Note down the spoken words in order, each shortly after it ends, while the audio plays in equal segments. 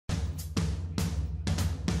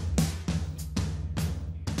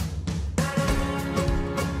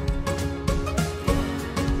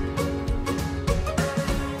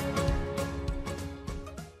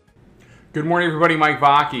Good morning, everybody. Mike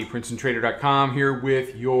Vacchi, Princetontrader.com, here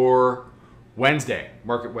with your Wednesday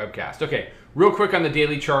market webcast. Okay, real quick on the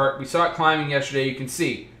daily chart. We saw it climbing yesterday. You can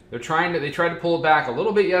see they tried to pull it back a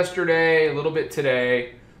little bit yesterday, a little bit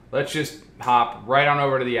today. Let's just hop right on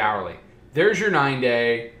over to the hourly. There's your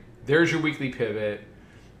 9-day. There's your weekly pivot.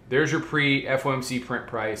 There's your pre-FOMC print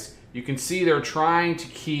price. You can see they're trying to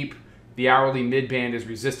keep the hourly mid-band as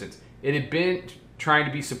resistance. It had been trying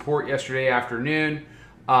to be support yesterday afternoon.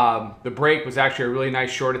 The break was actually a really nice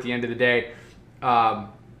short at the end of the day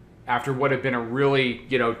after what had been a really,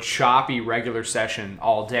 choppy regular session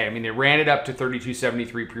all day. I mean, they ran it up to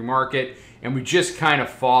 32.73 pre-market, and we just kind of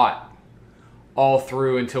fought all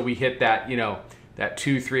through until we hit that, that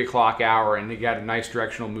 2-3 o'clock hour, and they got a nice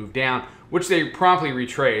directional move down, which they promptly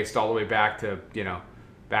retraced all the way back to,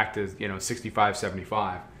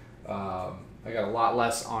 65.75. I got a lot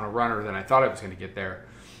less on a runner than I thought I was going to get there.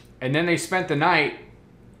 And then they spent the night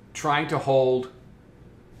trying to hold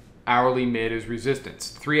hourly mid as resistance.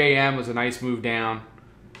 3 a.m. was a nice move down.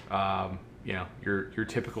 Your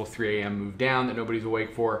typical 3 a.m. move down that nobody's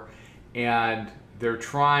awake for. And they're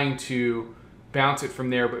trying to bounce it from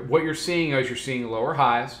there. But what you're seeing is you're seeing lower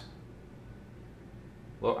highs.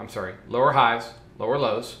 Lower highs, lower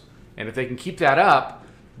lows. And if they can keep that up,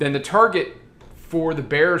 then the target for the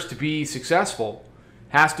bears to be successful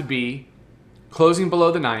has to be closing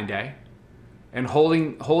below the 9-day and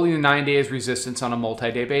holding the 9-day as resistance on a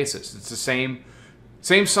multi-day basis. It's the same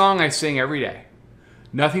song I sing every day.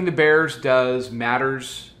 Nothing the bears does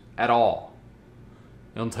matters at all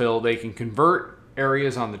until they can convert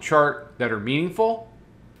areas on the chart that are meaningful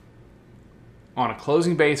on a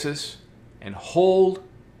closing basis and hold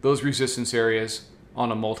those resistance areas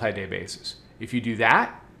on a multi-day basis. If you do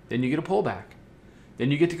that, then you get a pullback.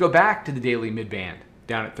 Then you get to go back to the daily mid-band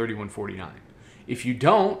down at 31.49. If you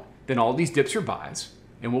don't, then all these dips are buys,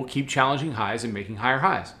 and we'll keep challenging highs and making higher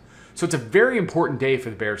highs. So it's a very important day for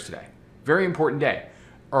the bears today. Very important day.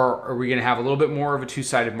 Are we going to have a little bit more of a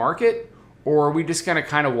two-sided market, or are we just going to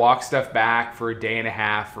kind of walk stuff back for a day and a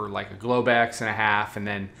half, or like a Globex and a half, and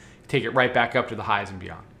then take it right back up to the highs and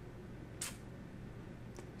beyond?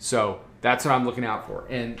 So that's what I'm looking out for.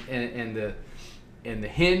 And the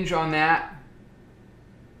hinge on that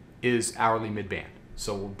is hourly mid-band.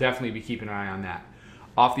 So we'll definitely be keeping an eye on that.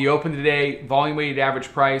 Off the open today, volume weighted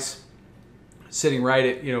average price sitting right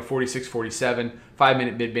at 46.47.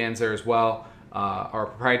 5-minute mid bands there as well. Our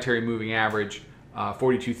proprietary moving average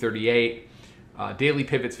 42.38. Daily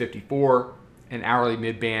pivot's 54, and hourly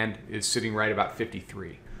mid band is sitting right about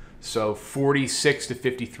 53. So 46 to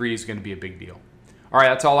 53 is going to be a big deal. All right,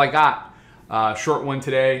 that's all I got. Short one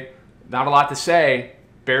today. Not a lot to say.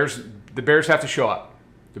 The Bears have to show up.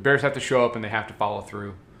 The Bears have to show up, and they have to follow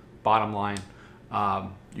through. Bottom line.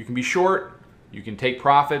 You can be short, you can take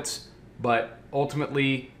profits, but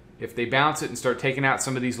ultimately, if they bounce it and start taking out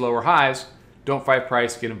some of these lower highs, don't fight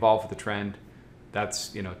price, get involved with the trend. That's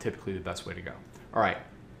typically the best way to go. All right,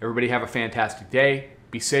 everybody have a fantastic day.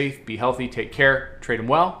 Be safe, be healthy, take care, trade them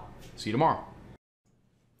well. See you tomorrow.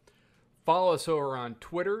 Follow us over on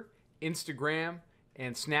Twitter, Instagram,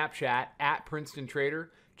 and Snapchat at Princeton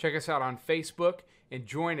Trader. Check us out on Facebook and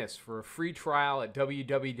join us for a free trial at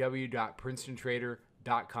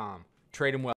www.princetontrader.com. Trade them well.